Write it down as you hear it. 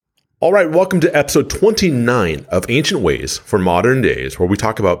All right, welcome to episode 29 of Ancient Ways for Modern Days, where we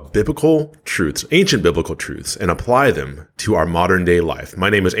talk about biblical truths, ancient biblical truths, and apply them to our modern day life. My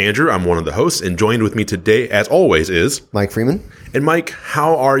name is Andrew. I'm one of the hosts, and joined with me today, as always, is Mike Freeman. And Mike,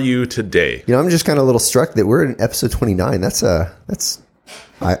 how are you today? You know, I'm just kind of a little struck that we're in episode 29. That's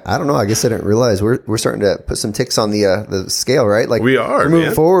I don't know. I guess I didn't realize we're starting to put some ticks on the scale, right? Like we are we're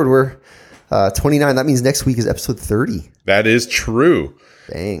moving forward. We're 29. That means next week is episode 30. That is true.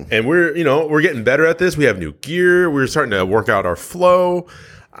 Dang. And we're getting better at this. We have new gear. We're starting to work out our flow.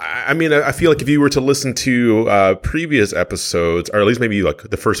 I mean, I feel like if you were to listen to previous episodes, or at least maybe like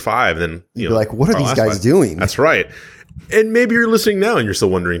the first five, then you'd be like, what are these guys doing? That's right. And maybe you're listening now and you're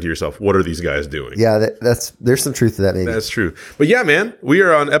still wondering to yourself, what are these guys doing? Yeah, there's some truth to that, maybe. That's true. But yeah, man, we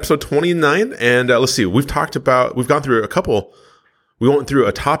are on episode 29, and let's see, we've gone through we went through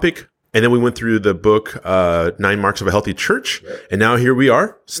a topic, and then we went through the book, 9 Marks of a Healthy Church. Yep. And now here we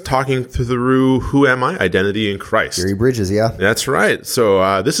are talking through Who Am I? Identity in Christ. Jerry Bridges, yeah. That's right.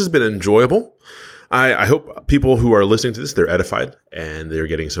 So this has been enjoyable. I hope people who are listening to this, they're edified and they're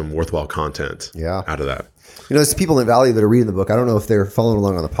getting some worthwhile content out of that. You know, there's people in Valley that are reading the book. I don't know if they're following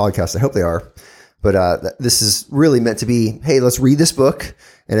along on the podcast. I hope they are. But this is really meant to be, hey, let's read this book.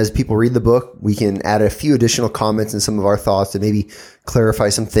 And as people read the book, we can add a few additional comments and some of our thoughts to maybe clarify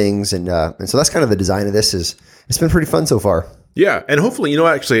some things. And so that's kind of the design of this. It's been pretty fun so far. Yeah. And hopefully,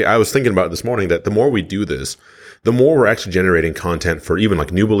 actually, I was thinking about it this morning that the more we do this, the more we're actually generating content for even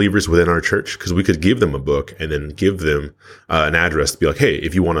like new believers within our church, because we could give them a book and then give them an address to be like, hey,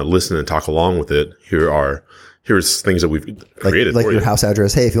 if you want to listen and talk along with it, here's things that we've created like for your you. House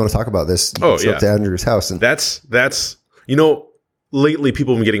address. Hey, if you want to talk about this, show up to Andrew's house. And that's lately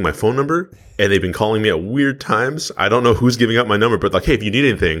people have been getting my phone number and they've been calling me at weird times. I don't know who's giving up my number, but like, hey, if you need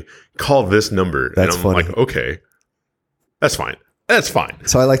anything, call this number. That's and I'm funny. like, okay, that's fine. That's fine.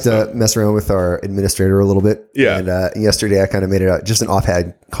 So I like to mess around with our administrator a little bit. Yeah. And yesterday I kind of made it just an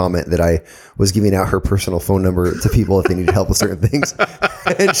offhand comment that I was giving out her personal phone number to people if they needed help with certain things.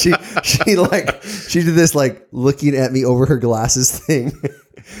 And she did this like looking at me over her glasses thing.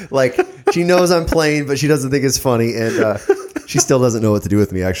 Like she knows I'm playing, but she doesn't think it's funny. And she still doesn't know what to do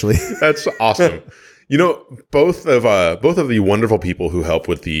with me, actually. That's awesome. Both of the wonderful people who help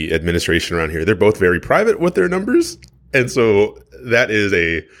with the administration around here, they're both very private with their numbers. And so that is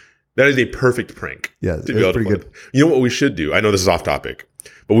a perfect prank. Yeah, it's pretty good. You know what we should do? I know this is off topic,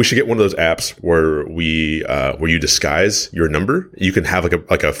 but we should get one of those apps where where you disguise your number. You can have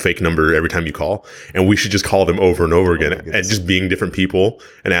like a fake number every time you call, and we should just call them over and over again, and just being different people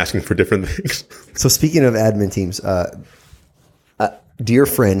and asking for different things. So speaking of admin teams, dear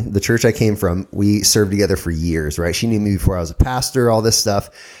friend, the church I came from, we served together for years, right? She knew me before I was a pastor, all this stuff.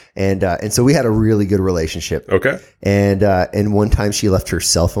 And so we had a really good relationship. Okay. And one time she left her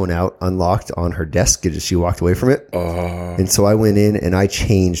cell phone out unlocked on her desk as she walked away from it. And so I went in and I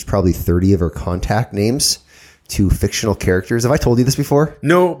changed probably 30 of her contact names to fictional characters. Have I told you this before?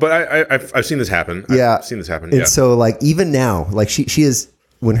 No, but I've seen this happen. Yeah. I've seen this happen. And so like even now, like she is,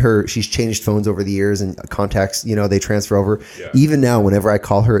 she's changed phones over the years and contacts, they transfer over. Yeah. Even now, whenever I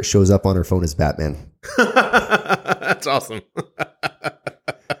call her, it shows up on her phone as Batman. That's awesome.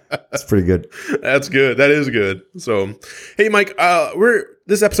 That's pretty good. That's good. That is good. So, hey, Mike,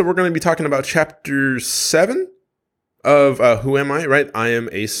 this episode, we're going to be talking about chapter 7 of Who Am I, right? I am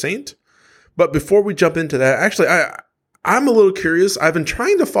a saint. But before we jump into that, actually, I'm a little curious. I've been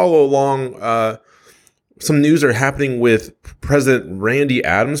trying to follow along some news are happening with President Randy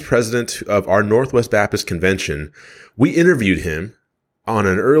Adams, president of our Northwest Baptist Convention. We interviewed him on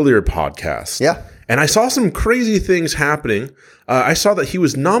an earlier podcast. Yeah. And I saw some crazy things happening. I saw that he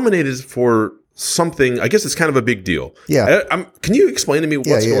was nominated for something. I guess it's kind of a big deal. Yeah. Can you explain to me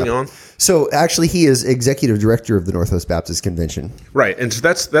what's going on? So actually, he is executive director of the Northwest Baptist Convention. Right. And so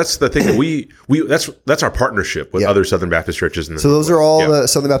that's the thing that that's our partnership with other Southern Baptist churches. So those are all the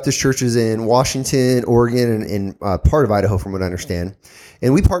Southern Baptist churches in Washington, Oregon, and part of Idaho, from what I understand.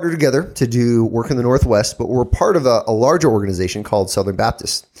 And we partner together to do work in the Northwest, but we're part of a larger organization called Southern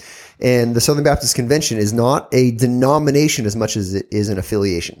Baptist. And the Southern Baptist Convention is not a denomination as much as it is an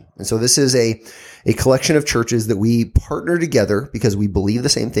affiliation. And so this is a collection of churches that we partner together because we believe the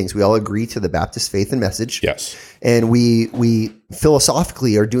same things. We all agree to the Baptist faith and message. Yes. And we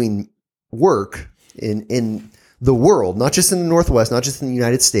philosophically are doing work in the world, not just in the Northwest, not just in the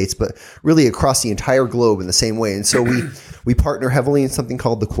United States, but really across the entire globe in the same way. And so we partner heavily in something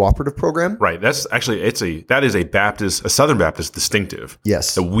called the Cooperative Program. Right. That's actually that is a Southern Baptist distinctive. Yes.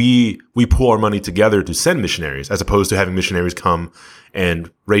 So we pool our money together to send missionaries, as opposed to having missionaries come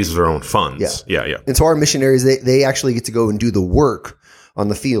and raise their own funds. Yeah. And so our missionaries, they actually get to go and do the work on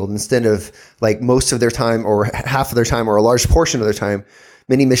the field instead of like most of their time or half of their time or a large portion of their time.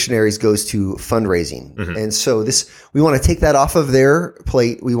 Many missionaries goes to fundraising. And so we want to take that off of their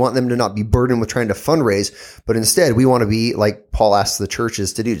plate. We want them to not be burdened with trying to fundraise, but instead we want to be like Paul asks the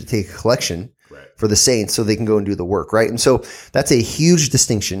churches to do, to take a collection for the saints so they can go and do the work. Right. And so that's a huge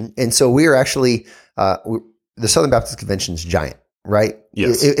distinction. And so we are actually, the Southern Baptist Convention is giant. Right.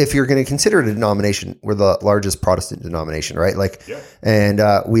 Yes. If you're going to consider it a denomination, we're the largest Protestant denomination, right? Like, and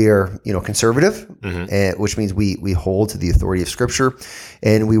we are, conservative, and which means we hold to the authority of Scripture,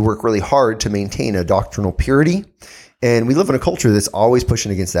 and we work really hard to maintain a doctrinal purity. And we live in a culture that's always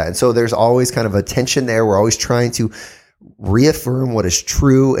pushing against that. And so there's always kind of a tension there. We're always trying to reaffirm what is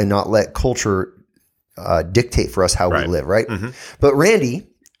true and not let culture dictate for us how we live, right? But Randy,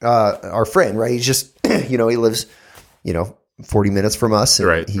 our friend, right? He's just, he lives, 40 minutes from us.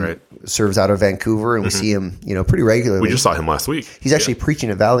 And he serves out of Vancouver, and we see him, pretty regularly. We just saw him last week. He's actually preaching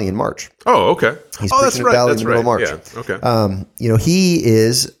at Valley in March. Oh, okay. He's preaching at Valley in the middle of March. Yeah.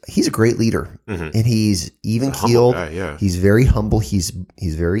 Okay. He's a great leader, and he's even keeled. He's very humble. He's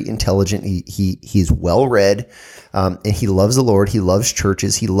very intelligent. He's well read, and he loves the Lord. He loves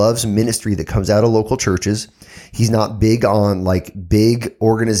churches. He loves ministry that comes out of local churches. He's not big on like big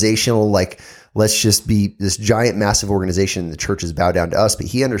organizational, like, let's just be this giant, massive organization and the churches bow down to us. But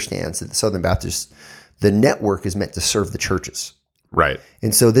he understands that the Southern Baptist, the network is meant to serve the churches. Right.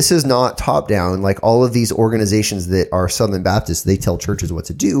 And so this is not top down, like all of these organizations that are Southern Baptist, they tell churches what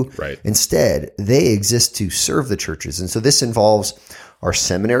to do. Right. Instead, they exist to serve the churches. And so this involves our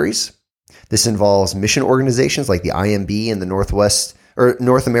seminaries. This involves mission organizations like the IMB and the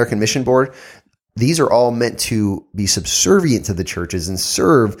North American Mission Board. These are all meant to be subservient to the churches and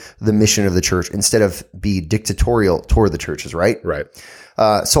serve the mission of the church instead of be dictatorial toward the churches, right? Right.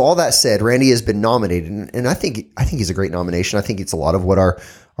 So all that said, Randy has been nominated, and I think he's a great nomination. I think it's a lot of what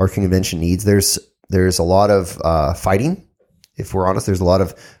our convention needs. There's a lot of fighting, if we're honest. There's a lot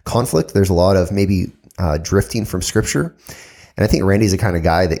of conflict. There's a lot of maybe drifting from Scripture, and I think Randy's the kind of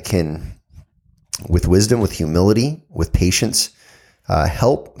guy that can, with wisdom, with humility, with patience,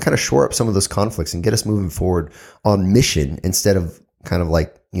 help kind of shore up some of those conflicts and get us moving forward on mission instead of kind of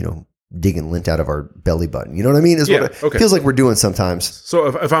like, digging lint out of our belly button. You know what I mean? Is what it feels like we're doing sometimes. So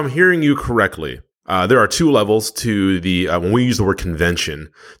if I'm hearing you correctly, there are two levels to the, when we use the word convention,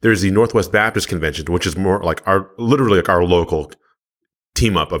 there's the Northwest Baptist Convention, which is more like our local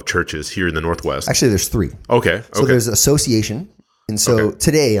team up of churches here in the Northwest. Actually, there's three. Okay. So there's association. And so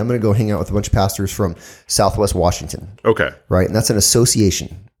today I'm going to go hang out with a bunch of pastors from Southwest Washington. Okay. Right. And that's an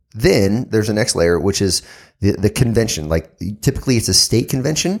association. Then there's a next layer, which is the convention. Like typically it's a state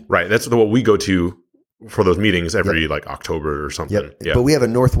convention. Right. That's what we go to for those meetings every like October or something. Yeah. But we have a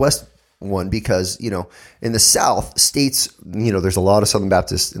Northwest one because, in the South states, there's a lot of Southern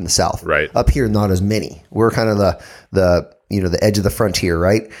Baptists in the South. Right. Up here, not as many. We're kind of the edge of the frontier,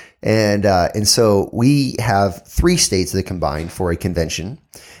 right? And so we have 3 states that combine for a convention.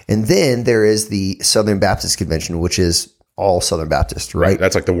 And then there is the Southern Baptist Convention, which is all Southern Baptist, right?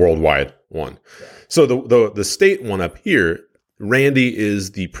 That's like the worldwide one. So the state one up here, Randy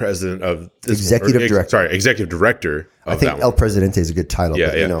is the president of this executive director. Executive director of I think that one. El Presidente is a good title.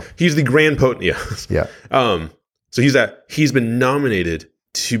 Yeah, but, he's the grand potent. Yeah. Yeah. So he's been nominated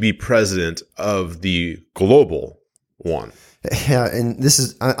to be president of the global one. Yeah, and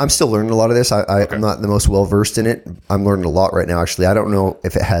I'm still learning a lot of this. I'm not the most well versed in it. I'm learning a lot right now, actually. I don't know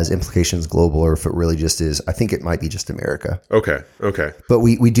if it has implications global or if it really just is. I think it might be just America. Okay. But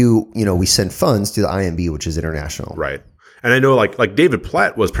we do, we send funds to the IMB, which is international. Right. And I know like David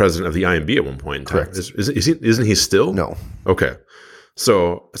Platt was president of the IMB at one point in time. Correct. Isn't he still? No. Okay.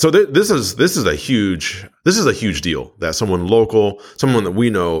 So this is a huge deal that someone local, someone that we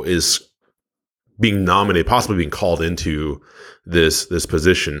know is being nominated, possibly being called into this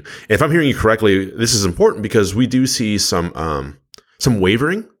position. And if I'm hearing you correctly, this is important because we do see some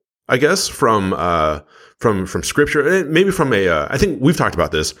wavering, I guess, from Scripture, and maybe from I think we've talked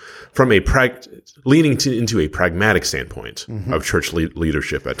about this from leaning into a pragmatic standpoint of church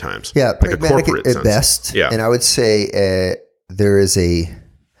leadership at times. Yeah, like pragmatic a corporate at sense. best. Yeah, and I would say there is a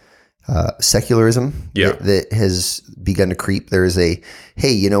secularism that has begun to creep. There is a,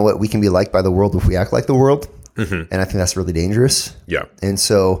 hey, you know what? We can be liked by the world if we act like the world. And I think that's really dangerous. Yeah. And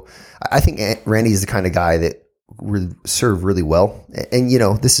so I think Randy is the kind of guy that would serve really well. And,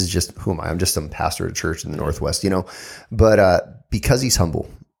 this is just, who am I? I'm just some pastor at a church in the Northwest, but because he's humble,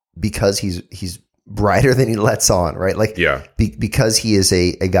 because he's brighter than he lets on, right? Like, because he is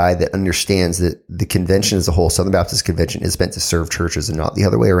a guy that understands that the convention as a whole, Southern Baptist Convention, is meant to serve churches and not the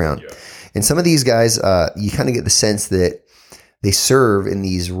other way around. Yeah. And some of these guys, you kind of get the sense that they serve in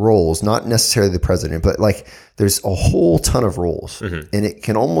these roles, not necessarily the president, but like there's a whole ton of roles. And it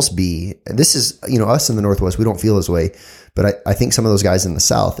can almost be, and this is, us in the Northwest, we don't feel this way, but I think some of those guys in the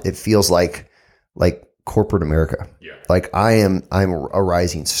South, it feels like corporate America. Yeah. Like I'm a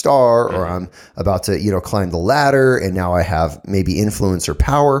rising star, or I'm about to, climb the ladder, and now I have maybe influence or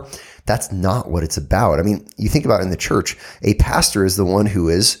power. That's not what it's about. I mean, you think about it in the church, a pastor is the one who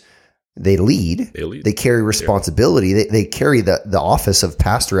is, they lead, they carry responsibility, they carry the office of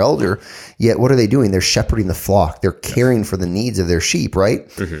pastor elder, yet what are they doing? They're shepherding the flock. They're caring for the needs of their sheep,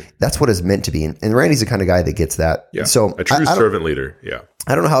 right? That's what it's meant to be. And Randy's the kind of guy that gets that. Yeah. So a true servant leader. Yeah.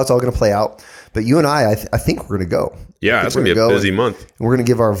 I don't know how it's all going to play out, but you and I think we're going to go. Yeah, it's going to be a busy month. And we're going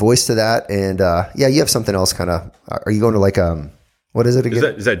to give our voice to that. And you have something else kind of, are you going to like, what is it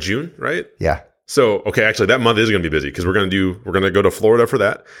again? Is that June, right? Yeah. So, okay, actually that month is going to be busy because we're going to go to Florida for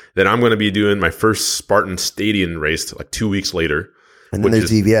that. Then I'm going to be doing my first Spartan Stadium race like 2 weeks later. And then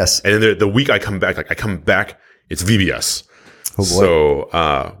there's VBS. And then the week I come back, it's VBS. Oh boy.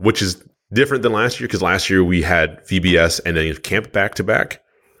 So, which is different than last year because last year we had VBS and then camp back to back.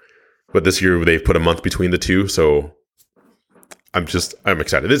 But this year they've put a month between the two. So I'm excited.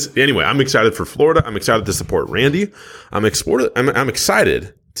 I'm excited for Florida. I'm excited to support Randy. I'm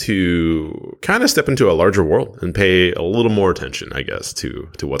excited to kind of step into a larger world and pay a little more attention, I guess, to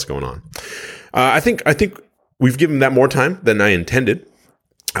what's going on. I think we've given that more time than I intended.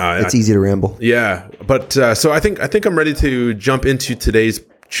 It's easy to ramble. Yeah, but so I think I'm ready to jump into today's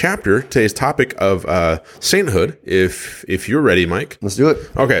topic of sainthood. If you're ready, Mike, let's do it.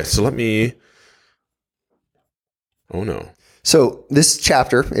 Okay, so let me. Oh no. So this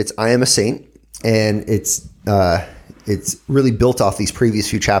chapter, it's I Am a Saint, and it's really built off these previous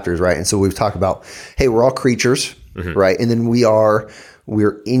few chapters, right? And so we've talked about, hey, we're all creatures, right? And then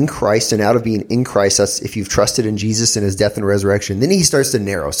we're in Christ, and out of being in Christ, that's if you've trusted in Jesus and his death and resurrection. Then he starts to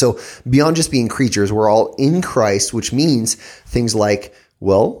narrow. So beyond just being creatures, we're all in Christ, which means things like,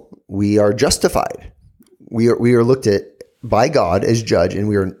 well, we are justified. We are looked at by God as judge, and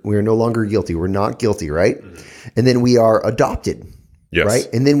we are no longer guilty. We're not guilty, right? And then we are adopted. Yes. Right.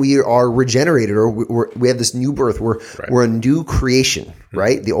 And then we are regenerated, or we have this new birth. We're a new creation,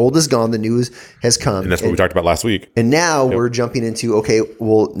 right? The old is gone. The new has come. And that's what we talked about last week. And now we're jumping into, okay,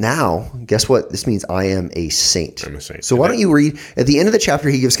 well, now guess what? This means I am a saint. I'm a saint. So why don't you read at the end of the chapter?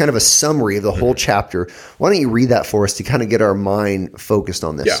 He gives kind of a summary of the whole chapter. Why don't you read that for us to kind of get our mind focused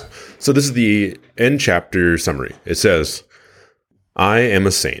on this? Yeah. So this is the end chapter summary. It says, I am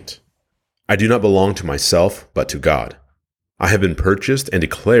a saint. I do not belong to myself, but to God. I have been purchased and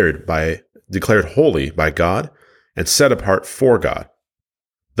declared holy by God and set apart for God.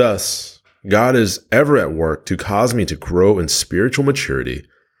 Thus, God is ever at work to cause me to grow in spiritual maturity,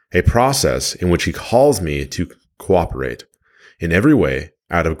 a process in which he calls me to cooperate in every way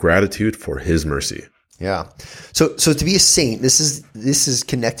out of gratitude for his mercy. Yeah. So to be a saint, this is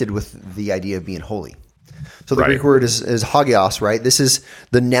connected with the idea of being holy. So the Greek word is hagios, right? This is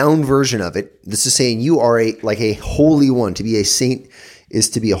the noun version of it. This is saying you are a holy one. To be a saint is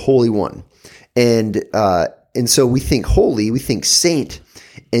to be a holy one. And so we think holy, we think saint,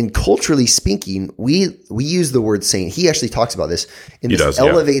 and culturally speaking, we use the word saint. He actually talks about this in this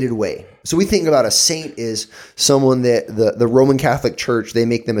elevated way. So we think about a saint is someone that the Roman Catholic Church, they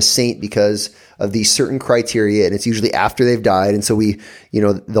make them a saint because of these certain criteria, and it's usually after they've died. And so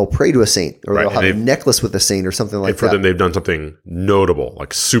they'll pray to a saint, or they'll have a necklace with a saint or something like that. And for them, they've done something notable,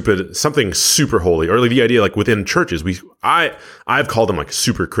 like something super holy, or like the idea like within churches, I've called them like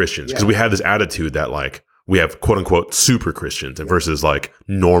super Christians because we have this attitude that like we have quote unquote super Christians and versus like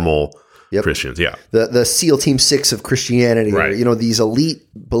normal Christians. Yeah. The SEAL Team 6 of Christianity, right. Or, these elite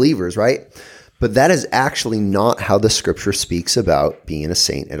believers, right? But that is actually not how the scripture speaks about being a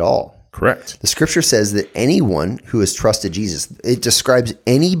saint at all. Correct. The scripture says that anyone who has trusted Jesus, it describes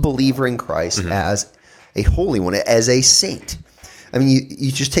any believer in Christ as a holy one, as a saint. I mean,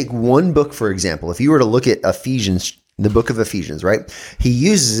 you just take one book, for example. If you were to look at Ephesians, the book of Ephesians, right? He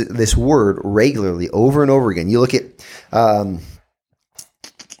uses this word regularly over and over again. You look at,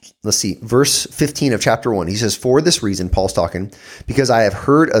 let's see, verse 15 of chapter 1. He says, for this reason, Paul's talking, because I have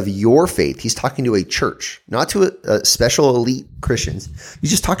heard of your faith. He's talking to a church, not to a special elite Christians.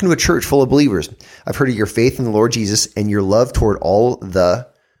 He's just talking to a church full of believers. I've heard of your faith in the Lord Jesus and your love toward all the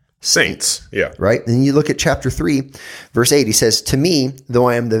saints. Yeah. Right? And you look at chapter 3, verse 8. He says, to me, though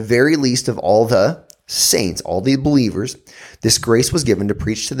I am the very least of all the saints, all the believers, this grace was given to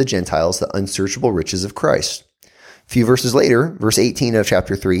preach to the Gentiles the unsearchable riches of Christ. A few verses later, verse 18 of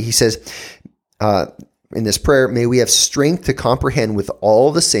chapter 3, he says, in this prayer, may we have strength to comprehend with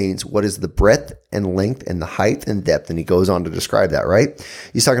all the saints what is the breadth and length and the height and depth. And he goes on to describe that, right?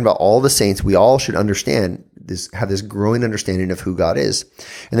 He's talking about all the saints. We all should understand this, have this growing understanding of who God is.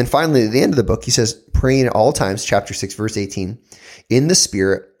 And then finally, at the end of the book, he says, praying at all times, chapter 6, verse 18, in the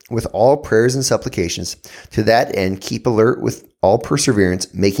Spirit, with all prayers and supplications. To that end, keep alert with all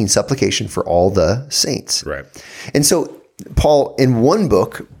perseverance, making supplication for all the saints. Right. And so Paul, in one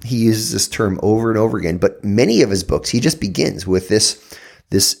book, he uses this term over and over again, but many of his books, he just begins with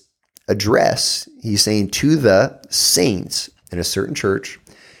this address. He's saying to the saints in a certain church,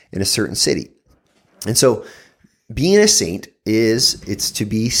 in a certain city. And so being a saint it's to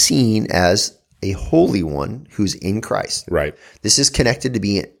be seen as a holy one who's in Christ. Right. This is connected to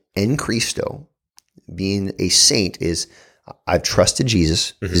being en Christo. Being a saint is, I've trusted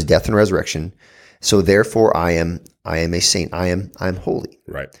Jesus, his death and resurrection. So therefore I am a saint. I'm holy.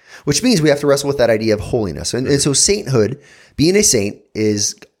 Right. Which means we have to wrestle with that idea of holiness. And so sainthood, being a saint,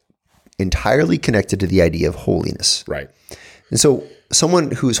 is entirely connected to the idea of holiness. Right. And so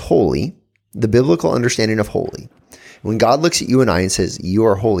someone who's holy, the biblical understanding of holy, when God looks at you and I and says, you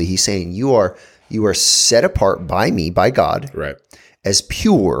are holy, he's saying you are set apart by me, by God, Right. as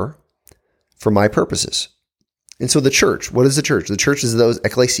pure for my purposes. And so the church, what is the church? The church is those,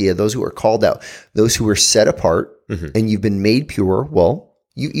 ecclesia, those who are called out, those who are set apart, and you've been made pure. Well,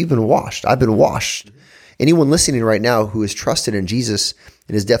 you've been washed. I've been washed. Anyone listening right now who has trusted in Jesus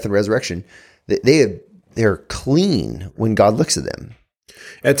and his death and resurrection, they're clean when God looks at them.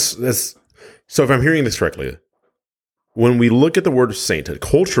 So if I'm hearing this correctly, when we look at the word sainthood,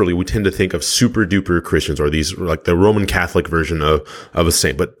 culturally, we tend to think of super duper Christians or these like the Roman Catholic version of a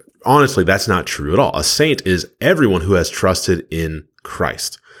saint. But honestly, that's not true at all. A saint is everyone who has trusted in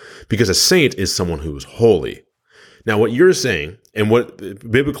Christ, because a saint is someone who is holy. Now, what you're saying, and what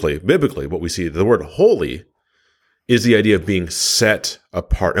biblically, what we see, the word holy is the idea of being set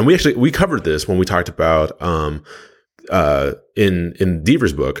apart. And we covered this when we talked about in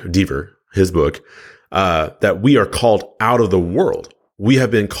Deaver's book, his book, that we are called out of the world. We have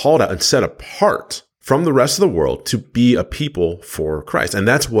been called out and set apart from the rest of the world to be a people for Christ. And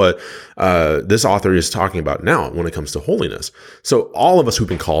that's what this author is talking about now when it comes to holiness. So all of us who've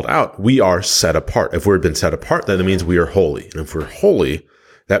been called out, we are set apart. If we've been set apart, then it means we are holy. And if we're holy,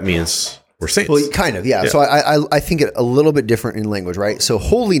 that means we're saints. Well, kind of, yeah. So I think it a little bit different in language, right? So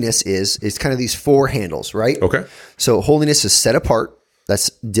holiness is kind of these four handles, right? Okay. So holiness is set apart.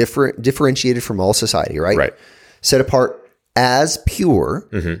 That's differentiated from all society, right? Right. Set apart as pure,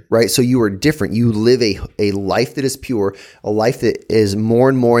 right? So you are different. You live a life that is pure, a life that is more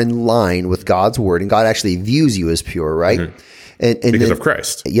and more in line with God's word, and God actually views you as pure, right? And because of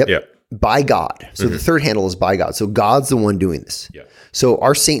Christ. Yep. By God. So the third handle is by God. So God's the one doing this. Yeah. So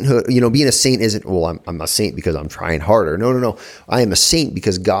our sainthood, being a saint isn't, well, I'm a saint because I'm trying harder. No. I am a saint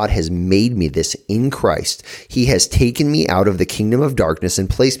because God has made me this in Christ. He has taken me out of the kingdom of darkness and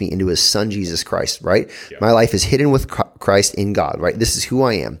placed me into his son, Jesus Christ, right? Yeah. My life is hidden with Christ in God, right? This is who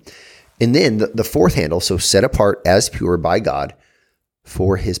I am. And then the fourth handle, so set apart as pure by God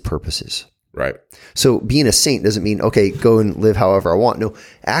for his purposes. Right. So being a saint doesn't mean, okay, go and live however I want. No,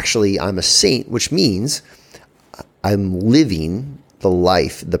 actually, I'm a saint, which means I'm living the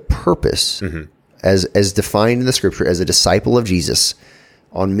life, the purpose, as defined in the scripture as a disciple of Jesus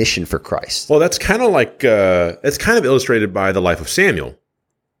on mission for Christ. Well, that's kind of like, it's kind of illustrated by the life of Samuel.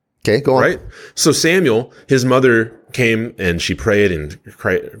 Okay, go on. Right? So Samuel, his mother came and she prayed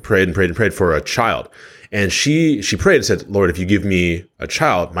for a child. And she prayed and said, Lord, if you give me a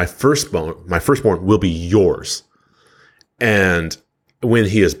child, my firstborn will be yours. And when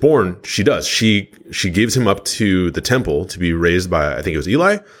he is born, she does. She gives him up to the temple to be raised by, I think it was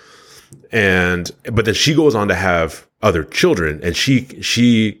Eli. But then she goes on to have other children, and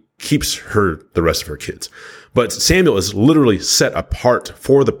she keeps the rest of her kids. But Samuel is literally set apart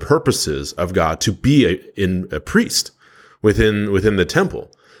for the purposes of God to be a priest within the temple.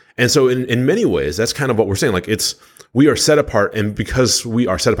 And so in many ways, that's kind of what we're saying. Like we are set apart, and because we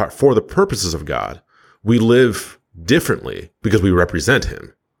are set apart for the purposes of God, we live differently because we represent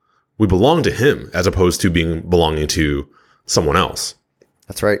him. We belong to him as opposed to belonging to someone else.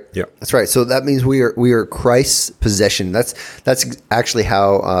 That's right. Yeah. That's right. So that means we are Christ's possession. That's actually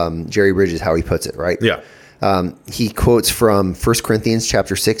how Jerry Bridges, how he puts it, right? Yeah. He quotes from 1 Corinthians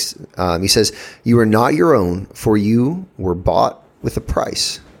chapter 6. He says, "You are not your own, for you were bought with a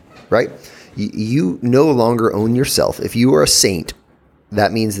price." Right? You no longer own yourself. If you are a saint,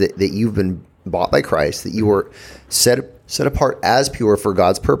 that means that you've been bought by Christ, that you were set apart as pure for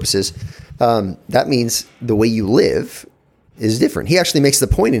God's purposes. That means the way you live is different. He actually makes the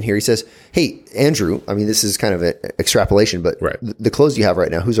point in here. He says, hey, Andrew, I mean, this is kind of an extrapolation, but Right. the clothes you have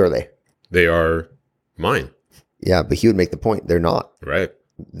right now, whose are they? They are mine. Yeah, but he would make the point. They're not. Right.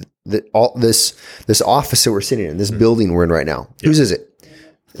 This office that we're sitting in, this building we're in right now, whose is it?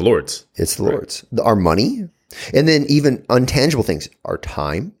 The Lord's. It's the Lord's. Our money, and then even untangible things, our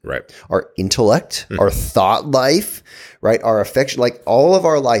time, Right. our intellect, our thought life, right? Our affection, like all of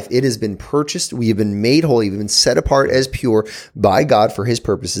our life, it has been purchased. We have been made holy. We've been set apart as pure by God for his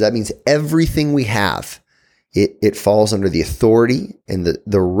purposes. That means everything we have, it falls under the authority and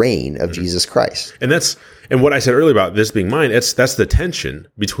the reign of Jesus Christ. And what I said earlier about this being mine, that's the tension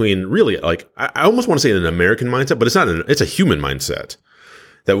between really, like, I almost want to say an American mindset, but it's not. It's a human mindset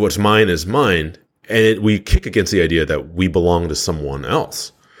that what's mine is mine, and we kick against the idea that we belong to someone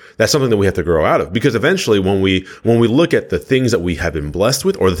else. That's something that we have to grow out of, because eventually, when we look at the things that we have been blessed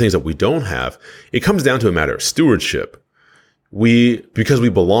with or the things that we don't have, it comes down to a matter of stewardship. Because we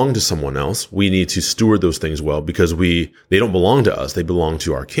belong to someone else, we need to steward those things well, because they don't belong to us; they belong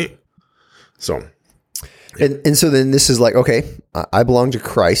to our King. So. And so then this is like, okay, I belong to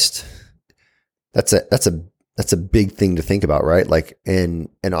Christ. That's a big thing to think about, right? Like, and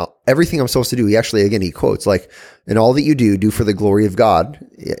everything I'm supposed to do, he quotes like, and all that you do for the glory of God.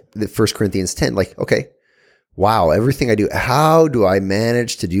 The 1 Corinthians 10, like, okay, wow, everything I do, how do I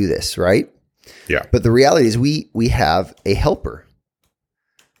manage to do this, right? Yeah. But the reality is we have a helper.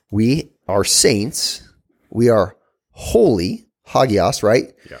 We are saints. We are holy, hagios,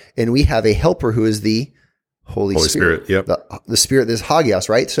 right? Yeah. And we have a helper who is the Holy Spirit. Yep. The Spirit, this hagios,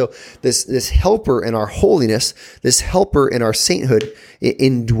 right? So this helper in our holiness, this helper in our sainthood, it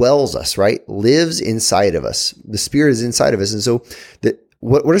indwells us, right? Lives inside of us. The Spirit is inside of us. And so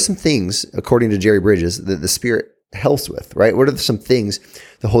what are some things, according to Jerry Bridges, that the Spirit helps with, right? What are some things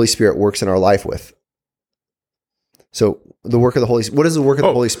the Holy Spirit works in our life with? So the work of the Holy Spirit, what is the work of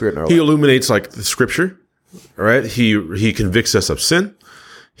the Holy Spirit in our life? He illuminates, like, the Scripture, right? He convicts us of sin.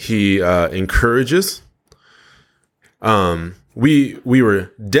 He encourages. We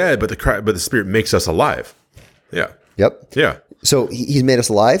were dead, but the Spirit makes us alive. Yeah. Yep. Yeah. So he's made us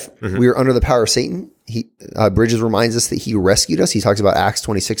alive. We are under the power of Satan. Bridges reminds us that he rescued us. He talks about Acts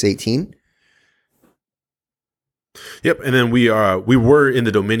 26:18. Yep. And then we were in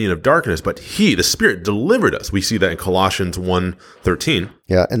the dominion of darkness, but the Spirit delivered us. We see that in Colossians 1:13.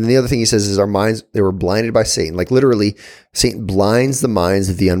 Yeah. And then the other thing he says is our minds, they were blinded by Satan. Like literally, Satan blinds the minds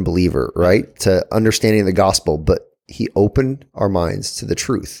of the unbeliever, right? To understanding the gospel, but he opened our minds to the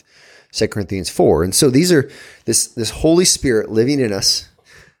truth. 2 Corinthians 4. And so these are this Holy Spirit living in us,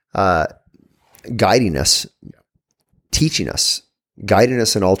 guiding us, teaching us, guiding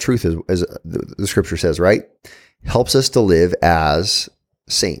us in all truth, as the scripture says, right? Helps us to live as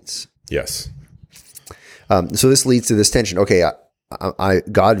saints. Yes. So this leads to this tension. Okay,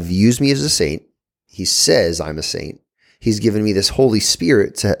 God views me as a saint. He says I'm a saint. He's given me this Holy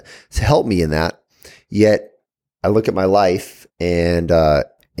Spirit to help me in that. Yet I look at my life and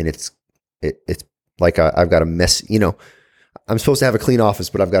it's like I've got a mess. You know, I'm supposed to have a clean office,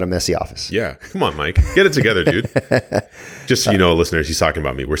 but I've got a messy office. Yeah. Come on, Mike. Get it together, dude. Just so you know, listeners, he's talking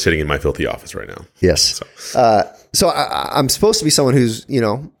about me. We're sitting in my filthy office right now. Yes. So I'm supposed to be someone who's,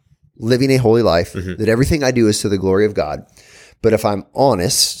 living a holy life, that everything I do is to the glory of God. But if I'm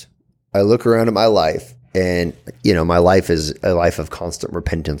honest, I look around at my life and, my life is a life of constant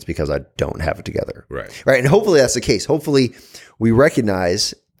repentance because I don't have it together. Right. Right. And hopefully that's the case. Hopefully we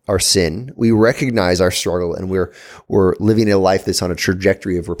recognize our sin, we recognize our struggle, and we're living a life that's on a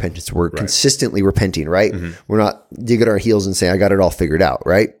trajectory of repentance. We're consistently repenting, right? We're not digging our heels and saying, I got it all figured out,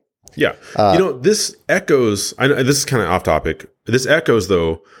 right? Yeah. This echoes, I know this is kind of off topic. This echoes,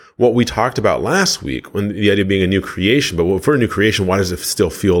 though, what we talked about last week, when the idea of being a new creation. But for a new creation, why does it still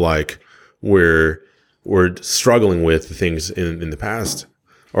feel like we're struggling with the things in the past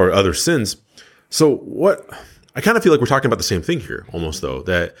or other sins? So I kind of feel like we're talking about the same thing here almost, though,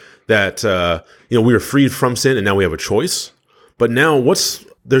 that we were freed from sin and now we have a choice. But now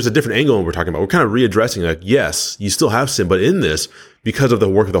there's a different angle we're talking about. We're kind of readdressing, like, yes, you still have sin, but in this, because of the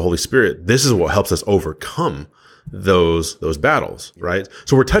work of the Holy Spirit, this is what helps us overcome those battles, right?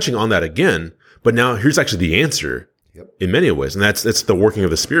 So we're touching on that again, but now here's actually the answer in many ways. And that's the working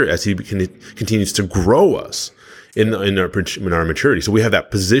of the Spirit as he continues to grow us in our maturity. So we have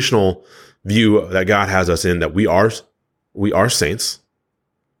that positional view that God has us in, that we are saints,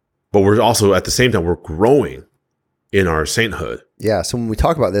 but we're also at the same time, we're growing in our sainthood. Yeah. So when we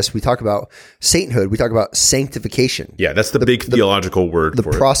talk about this, we talk about sainthood, we talk about sanctification. Yeah. That's the big theological word. The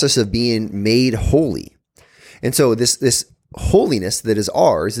process of being made holy. And so this holiness that is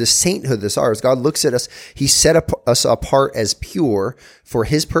ours, this sainthood that's ours. God looks at us. He set us apart as pure for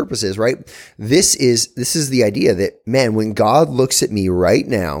his purposes, right? This is the idea that, man, when God looks at me right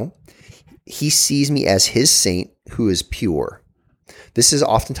now, he sees me as his saint who is pure. This is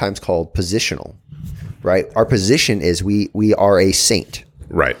oftentimes called positional, right? Our position is we are a saint.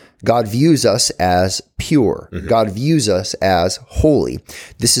 Right. God views us as pure. God views us as holy.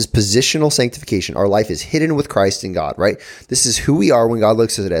 This is positional sanctification. Our life is hidden with Christ in God, right? This is who we are when God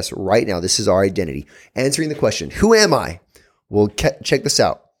looks at us right now. This is our identity. Answering the question, who am I? Well, check this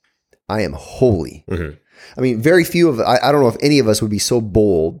out. I am holy. I mean, very few of I don't know if any of us would be so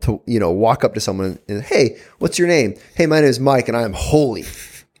bold to, walk up to someone and, hey, what's your name? Hey, my name is Mike and I am holy,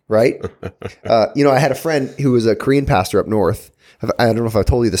 right? I had a friend who was a Korean pastor up north. I don't know if I've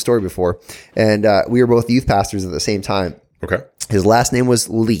told you the story before. And we were both youth pastors at the same time. Okay. His last name was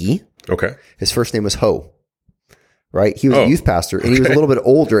Lee. Okay. His first name was Ho. Right? He was a youth pastor, and he was a little bit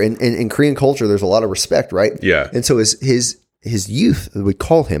older. And in Korean culture, there's a lot of respect, right? Yeah. And so his youth would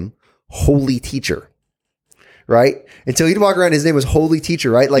call him Holy Teacher. Right? And so he'd walk around, his name was Holy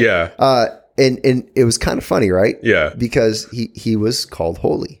Teacher, right? Like, yeah. And it was kind of funny, right? Yeah. Because he was called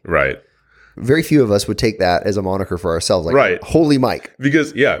Holy. Right. Very few of us would take that as a moniker for ourselves, like right. Holy Mike.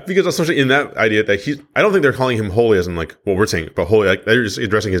 Because especially in that idea that I don't think they're calling him holy as in like what we're saying, but holy, like they're just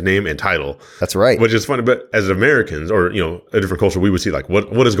addressing his name and title. That's right. Which is funny, but as Americans or, a different culture, we would see like,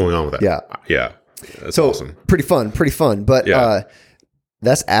 what is going on with that? Yeah. Yeah. That's so awesome. Pretty fun. But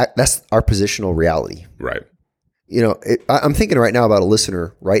that's our positional reality. Right. I'm thinking right now about a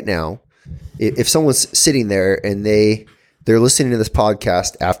listener right now. If someone's sitting there and they're listening to this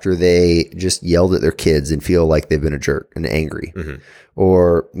podcast after they just yelled at their kids and feel like they've been a jerk and angry,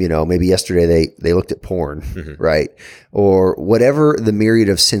 or, maybe yesterday they looked at porn, right? Or whatever the myriad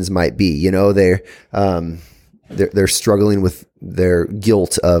of sins might be, they're struggling with their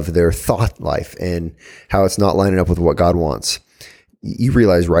guilt of their thought life and how it's not lining up with what God wants. You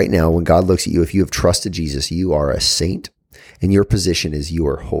realize right now when God looks at you, if you have trusted Jesus, you are a saint. And your position is you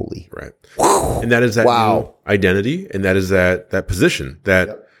are holy. Right. And that is that new identity. And that is that position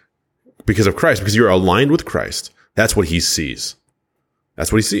that because of Christ, because you're aligned with Christ, that's what he sees.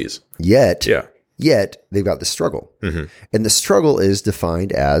 That's what he sees. Yet they've got the struggle. And the struggle is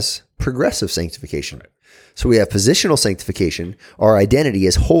defined as progressive sanctification. Right. So we have positional sanctification. Our identity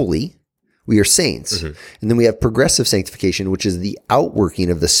is holy. We are saints. And then we have progressive sanctification, which is the outworking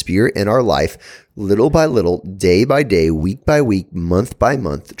of the Spirit in our life, little by little, day by day, week by week, month by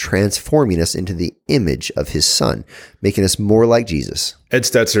month, transforming us into the image of his Son, making us more like Jesus. Ed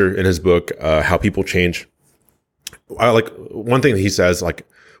Stetzer, in his book, How People Change, I like one thing that he says, like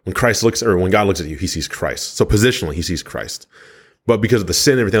when God looks at you, he sees Christ. So positionally, he sees Christ. But because of the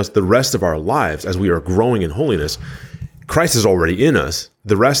sin and everything else, the rest of our lives, as we are growing in holiness, Christ is already in us.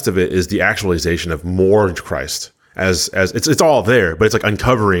 The rest of it is the actualization of more Christ. As it's all there, but it's like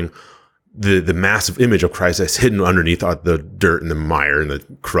uncovering the massive image of Christ that's hidden underneath the dirt and the mire and the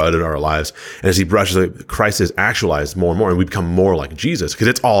crud in our lives. And as he brushes it, Christ is actualized more and more, and we become more like Jesus because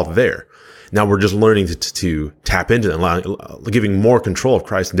it's all there. Now we're just learning to tap into that, giving more control of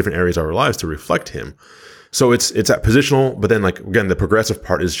Christ in different areas of our lives to reflect him. So it's that positional, but then like again, the progressive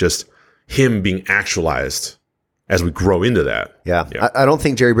part is just him being actualized as we grow into that. Yeah. I don't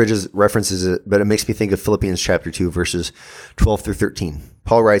think Jerry Bridges references it, but it makes me think of Philippians chapter 2, verses 12 through 13.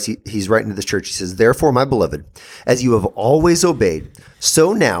 Paul writes, he's writing to this church. He says, "Therefore, my beloved, as you have always obeyed,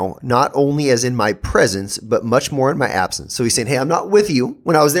 so now, not only as in my presence, but much more in my absence." So he's saying, hey, I'm not with you.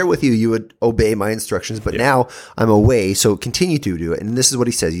 When I was there with you, you would obey my instructions, but now I'm away. So continue to do it. And this is what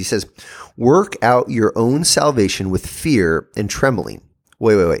he says. He says, "Work out your own salvation with fear and trembling."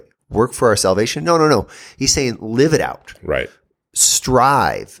 Wait. Work for our salvation? No. He's saying live it out. Right.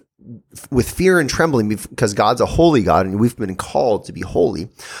 Strive with fear and trembling because God's a holy God and we've been called to be holy.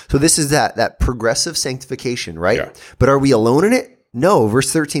 So this is that progressive sanctification, right? Yeah. But are we alone in it? No.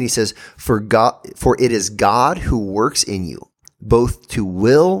 Verse 13, he says, for it is God who works in you, both to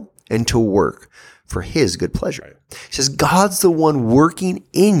will and to work for his good pleasure. Right. He says, God's the one working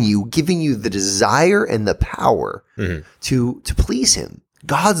in you, giving you the desire and the power to please him.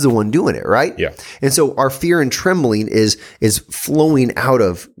 God's the one doing it, right? Yeah. And so our fear and trembling is flowing out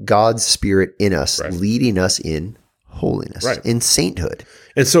of God's Spirit in us, leading us in holiness, in sainthood.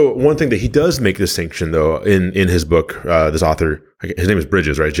 And so one thing that he does make distinction, though, in his book, this author, his name is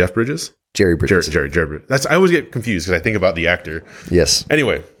Bridges, right? Jeff Bridges? Jerry Bridges. Jerry Bridges. I always get confused because I think about the actor. Yes.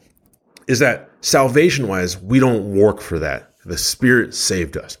 Anyway, is that salvation-wise, we don't work for that. The Spirit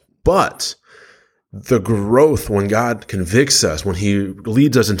saved us. But the growth, when God convicts us, when he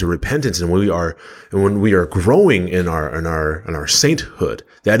leads us into repentance, and when we are growing in our sainthood,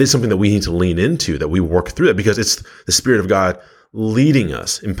 that is something that we need to lean into, that we work through that, because it's the Spirit of God leading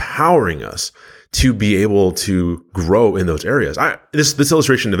us, empowering us to be able to grow in those areas. This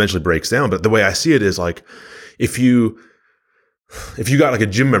illustration eventually breaks down, but the way I see it is like, if you got like a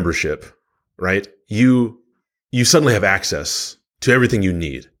gym membership, right? You suddenly have access to everything you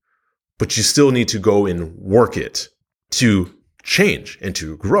need, but you still need to go and work it to change and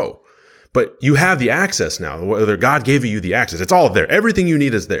to grow. But you have the access now, whether God gave you the access, it's all there. Everything you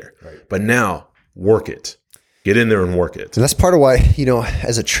need is there. Right. But now work it. Get in there and work it. And that's part of why,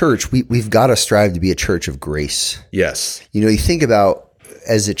 as a church, we've got to strive to be a church of grace. Yes. You think about,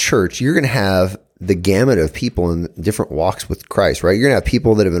 as a church, you're going to have the gamut of people in different walks with Christ, right? You're going to have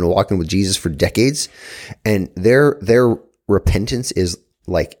people that have been walking with Jesus for decades, and their repentance is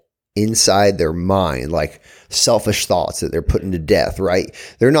like inside their mind, like selfish thoughts that they're putting to death, right?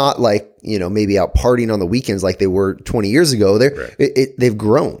 They're not like, maybe out partying on the weekends like they were 20 years ago. They've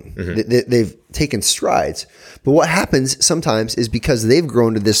grown. Mm-hmm. They've taken strides. But what happens sometimes is, because they've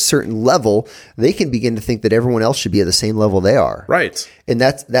grown to this certain level, they can begin to think that everyone else should be at the same level they are. Right. And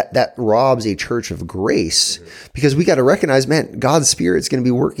that robs a church of grace, because we got to recognize, man, God's Spirit's going to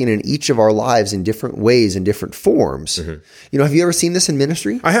be working in each of our lives in different ways, in different forms. Mm-hmm. Have you ever seen this in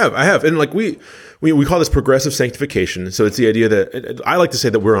ministry? I have. And like we call this progressive sanctification. So it's the idea that I like to say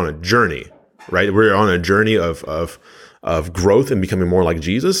that we're on a journey, right? We're on a journey of growth and becoming more like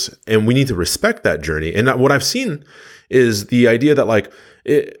Jesus, and we need to respect that journey. And what I've seen is the idea that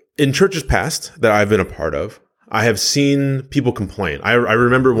in churches past that I've been a part of, I have seen people complain. I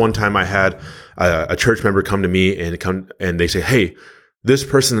remember one time I had a church member come to me and they say, "Hey, this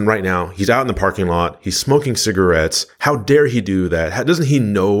person right now, he's out in the parking lot. He's smoking cigarettes. How dare he do that? Doesn't he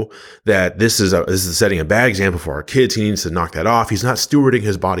know that this is setting a bad example for our kids? He needs to knock that off. He's not stewarding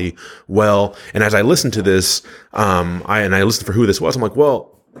his body well." And as I listened to this, I listened for who this was. I'm like,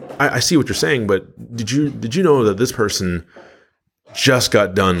 well, I see what you're saying, but did you know that this person just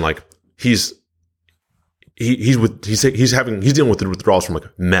got done? Like he's dealing with the withdrawals from like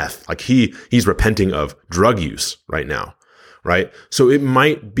meth. Like he's repenting of drug use right now. Right. So it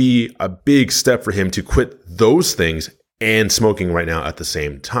might be a big step for him to quit those things and smoking right now at the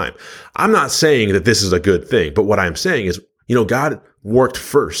same time. I'm not saying that this is a good thing, but what I'm saying is, God worked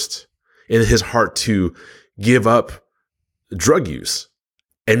first in his heart to give up drug use.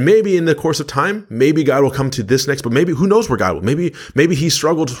 And maybe in the course of time, maybe God will come to this next, but maybe who knows where God will. Maybe he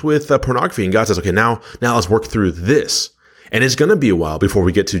struggled with pornography, and God says, okay, now let's work through this. And it's going to be a while before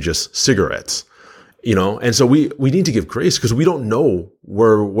we get to just cigarettes. And so we need to give grace, because we don't know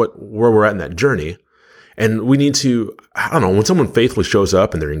where we're at in that journey. And we need to, I don't know, when someone faithfully shows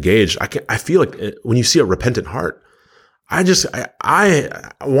up and they're engaged, I feel like when you see a repentant heart, I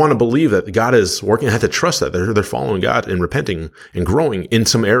want to believe that God is working. I have to trust that they're following God and repenting and growing in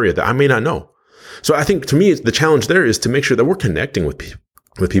some area that I may not know. So I think, to me, the challenge there is to make sure that we're connecting with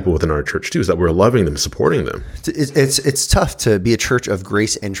people within our church too, is that we're loving them, supporting them. It's tough to be a church of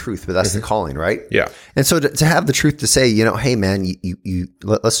grace and truth, but that's mm-hmm. the calling, right? Yeah. And so to have the truth to say, hey man,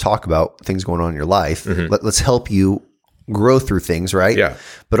 let's talk about things going on in your life. Mm-hmm. Let's help you grow through things, right? Yeah.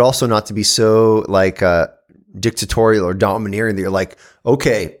 But also not to be so dictatorial or domineering that you're like,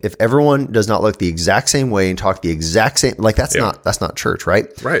 okay, if everyone does not look the exact same way and talk the exact same, that's not church, right?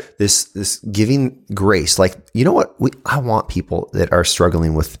 Right. This giving grace, I want people that are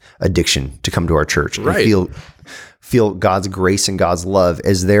struggling with addiction to come to our church and right. feel God's grace and God's love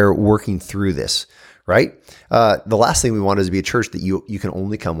as they're working through this, right? The last thing we want is to be a church that you can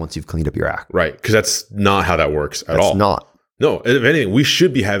only come once you've cleaned up your act. Right. Because that's not how that works at all. It's not. No, if anything, we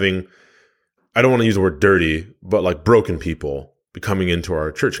should be having, I don't want to use the word dirty, but like broken people coming into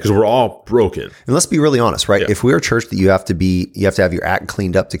our church, because we're all broken. And let's be really honest, right? Yeah. If we're a church that you have to have your act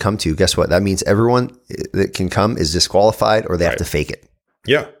cleaned up to come to, guess what? That means everyone that can come is disqualified, or they have to fake it.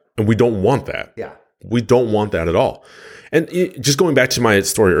 Yeah. And we don't want that. Yeah. We don't want that at all. And just going back to my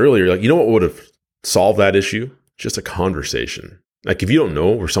story earlier, what would have solved that issue? Just a conversation. Like, if you don't know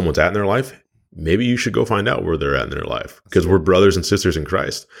where someone's at in their life, maybe you should go find out where they're at in their life, because we're brothers and sisters in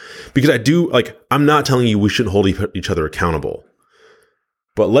Christ. Because I'm not telling you we shouldn't hold each other accountable,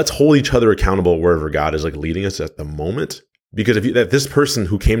 but let's hold each other accountable wherever God is leading us at the moment. Because if this person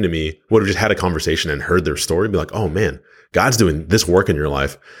who came to me would have just had a conversation and heard their story, be like, oh man, God's doing this work in your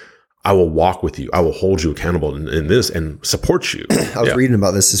life. I will walk with you. I will hold you accountable in this and support you. I was reading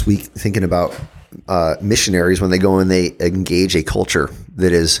about this week, thinking about missionaries when they go and they engage a culture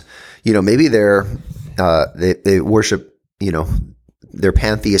that is, maybe they worship, they're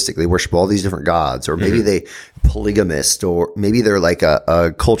pantheistic. They worship all these different gods, or maybe they polygamist, or maybe they're like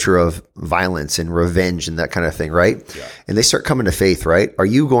a culture of violence and revenge and that kind of thing, right? Yeah. And they start coming to faith, right?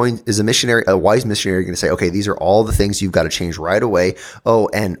 Is a wise missionary going to say, okay, these are all the things you've got to change right away. Oh,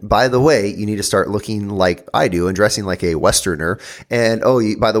 and by the way, you need to start looking like I do and dressing like a Westerner. And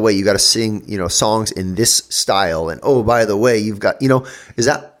by the way, you got to sing, songs in this style. And oh, by the way, you've got, is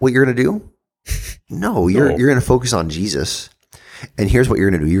that what you're going to do? No, you're going to focus on Jesus. And here's what you're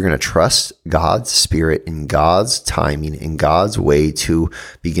going to do. You're going to trust God's Spirit and God's timing and God's way to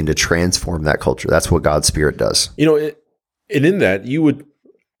begin to transform that culture. That's what God's Spirit does. And in that, you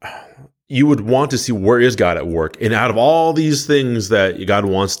would want to see, where is God at work? And out of all these things that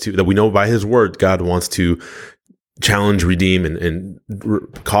that we know by his word, God wants to challenge, redeem, and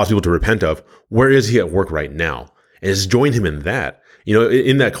cause people to repent of, where is he at work right now? And just join him in that.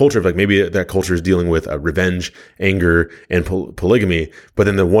 In that culture of, like, maybe that culture is dealing with revenge, anger, and polygamy, but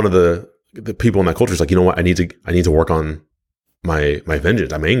then one of the people in that culture is like, you know what, I need to work on my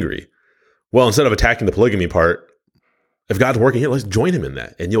vengeance. I'm angry. Well, instead of attacking the polygamy part, if God's working here, let's join him in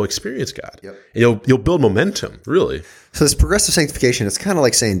that, and you'll experience God. Yep. And you'll build momentum, really. So this progressive sanctification, it's kind of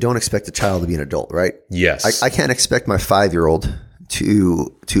like saying, don't expect a child to be an adult, right? Yes. I can't expect my 5-year-old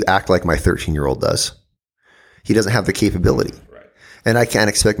to act like my 13-year-old does. He doesn't have the capability. And I can't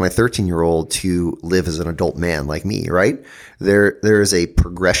expect my 13-year-old to live as an adult man like me, right? There is a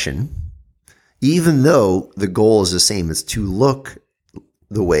progression, even though the goal is the same, is to look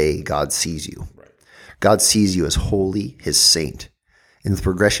the way God sees you. Right. God sees you as holy, his saint. And the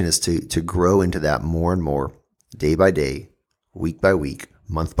progression is to grow into that more and more, day by day, week by week,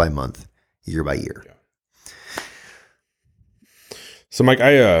 month by month, year by year. Yeah. So, Mike,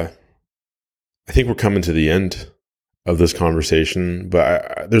 I think we're coming to the end of this conversation,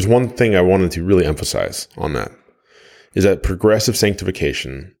 but there's one thing I wanted to really emphasize on that, is that progressive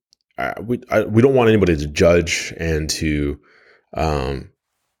sanctification, we don't want anybody to judge and to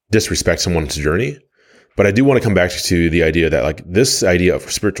disrespect someone's journey, but I do want to come back to the idea that, like, this idea of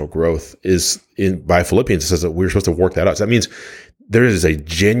spiritual growth is by Philippians, it says that we're supposed to work that out. So that means there is a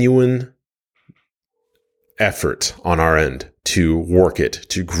genuine effort on our end to work it,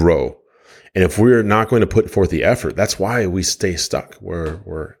 to grow. And if we're not going to put forth the effort, that's why we stay stuck where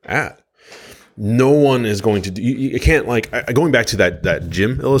we're at. No one is going to do, you can't, like, going back to that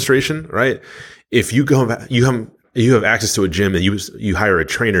gym illustration, right? If you have access to a gym and you hire a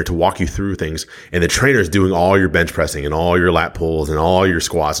trainer to walk you through things, and the trainer is doing all your bench pressing and all your lat pulls and all your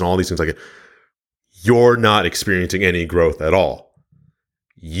squats and all these things, like, you're not experiencing any growth at all.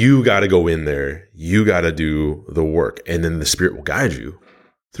 You got to go in there. You got to do the work, and then the Spirit will guide you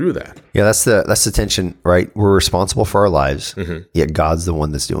through that. Yeah, that's the tension, right? We're responsible for our lives, yet God's the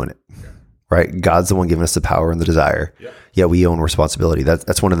one that's doing it, right? God's the one giving us the power and the desire. Yeah, we own responsibility.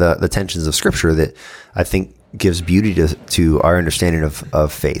 That's one of the tensions of Scripture that I think gives beauty to our understanding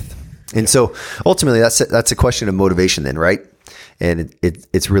of faith. And so ultimately, that's a question of motivation then, right? And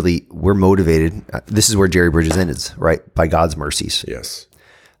it's really, we're motivated. This is where Jerry Bridges ends, right? By God's mercies. Yes.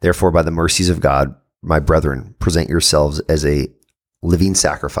 Therefore, by the mercies of God, my brethren, present yourselves as a living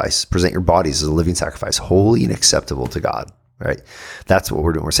sacrifice. Present your bodies as a living sacrifice, holy and acceptable to God. Right? That's what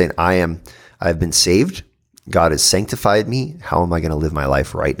we're doing. We're saying, I've been saved. God has sanctified me. How am I going to live my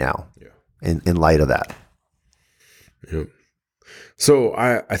life right now? Yeah. In light of that. Yeah. So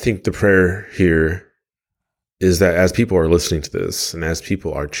I think the prayer here is that as people are listening to this, and as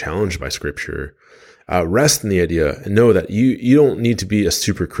people are challenged by Scripture, rest in the idea and know that you don't need to be a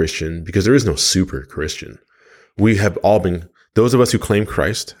super Christian, because there is no super Christian. We have all been, those of us who claim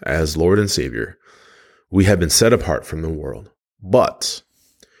Christ as Lord and Savior, we have been set apart from the world. But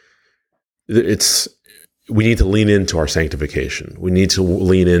we need to lean into our sanctification. We need to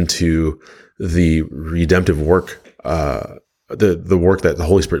lean into the redemptive work, the work that the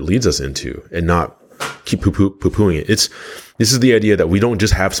Holy Spirit leads us into, and not keep poo-pooing it. This is the idea that we don't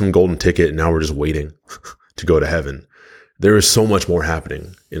just have some golden ticket and now we're just waiting to go to heaven. There is so much more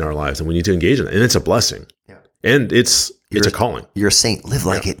happening in our lives, and we need to engage in it. And it's a blessing. Yeah. And it's a calling. You're a saint. Live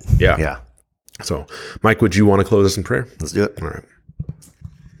like it. Yeah. Yeah. So, Mike, would you want to close us in prayer? Let's do it. All right.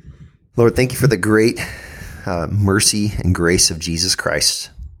 Lord, thank you for the great mercy and grace of Jesus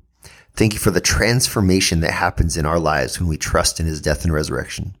Christ. Thank you for the transformation that happens in our lives when we trust in his death and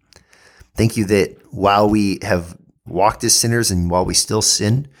resurrection. Thank you that while we have walked as sinners and while we still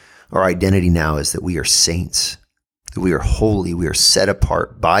sin, our identity now is that we are saints, that we are holy, we are set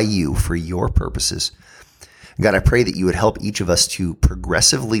apart by you for your purposes. God, I pray that you would help each of us to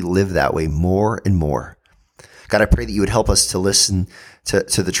progressively live that way more and more. God, I pray that you would help us to listen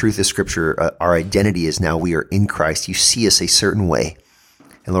to the truth of Scripture. Our identity is now we are in Christ. You see us a certain way.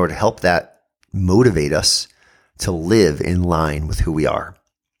 And Lord, help that motivate us to live in line with who we are.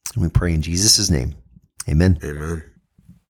 And we pray in Jesus' name. Amen. Amen.